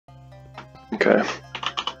Okay.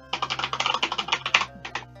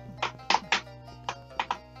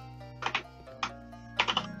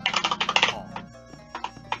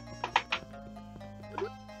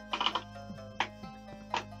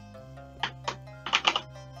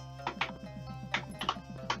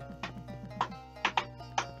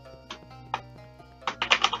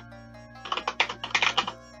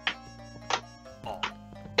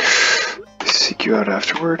 Seek you out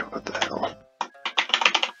afterward? What the hell?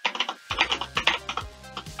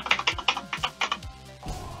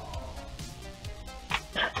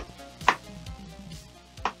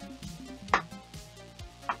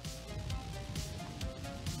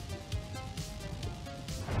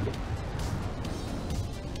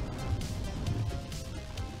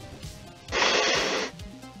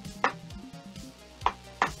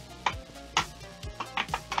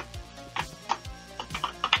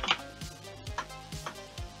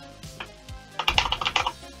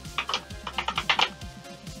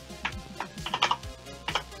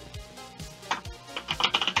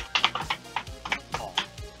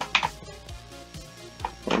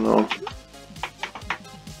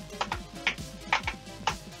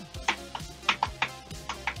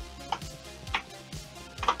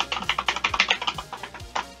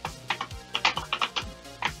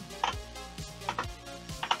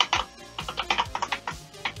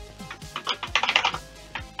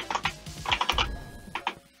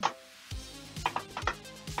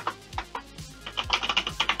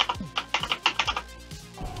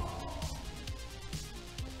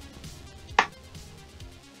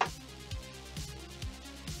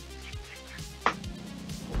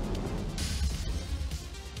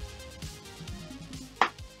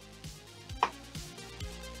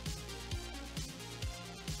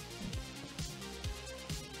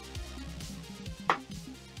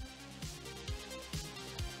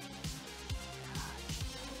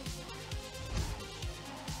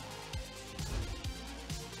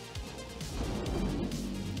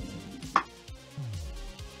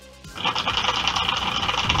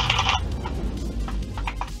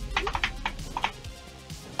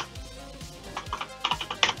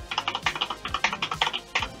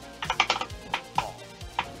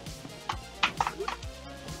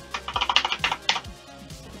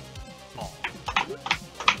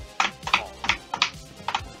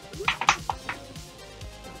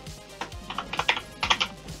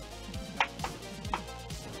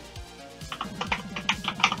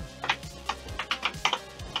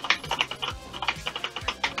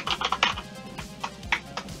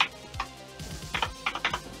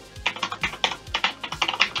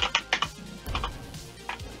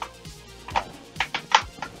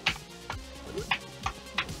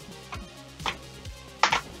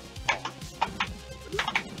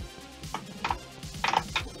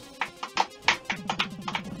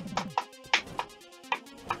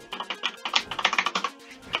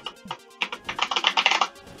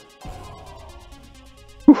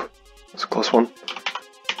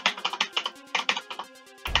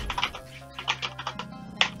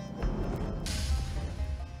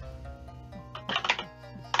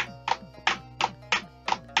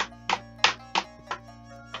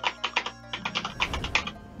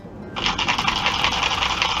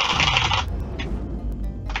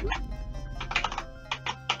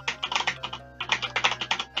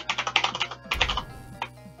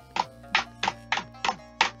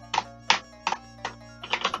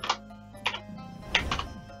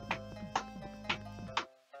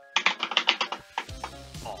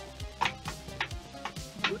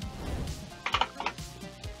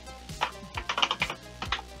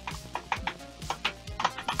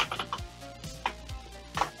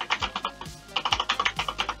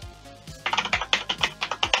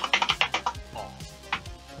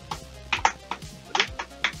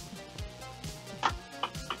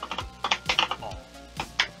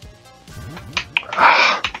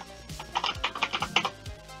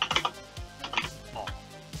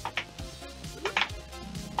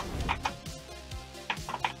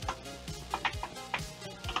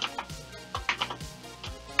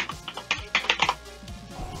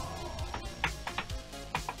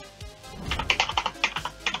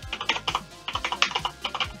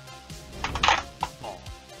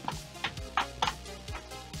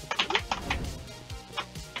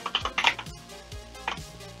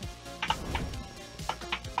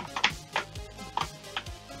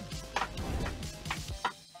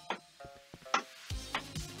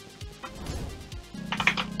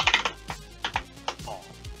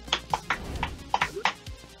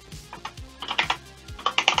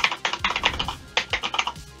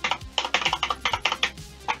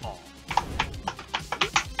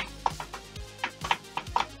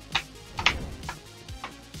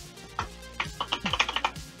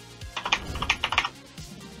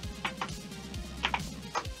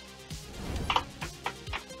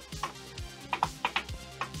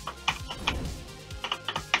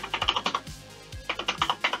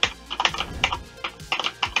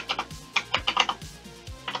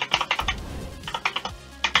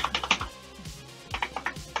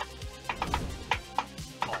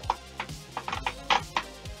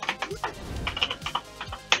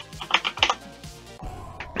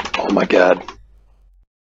 god.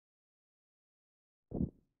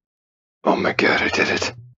 Oh my god, I did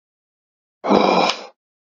it. Oh,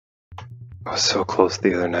 I was so close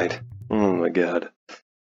the other night. Oh my god.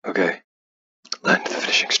 Okay, land the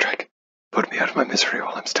finishing strike. Put me out of my misery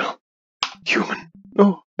while I'm still human.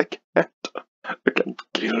 No, I can't. I can't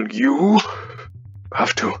kill you.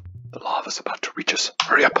 Have to. The lava's about to reach us.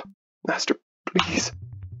 Hurry up. Master, please.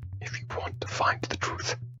 If you want to find the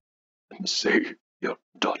truth and save your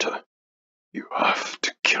daughter, you have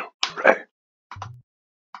to kill Ray.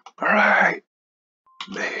 Ray!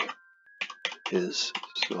 May his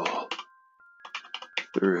soul,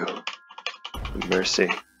 through the mercy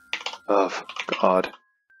of God,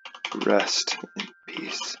 rest in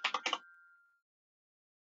peace.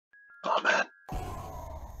 Amen.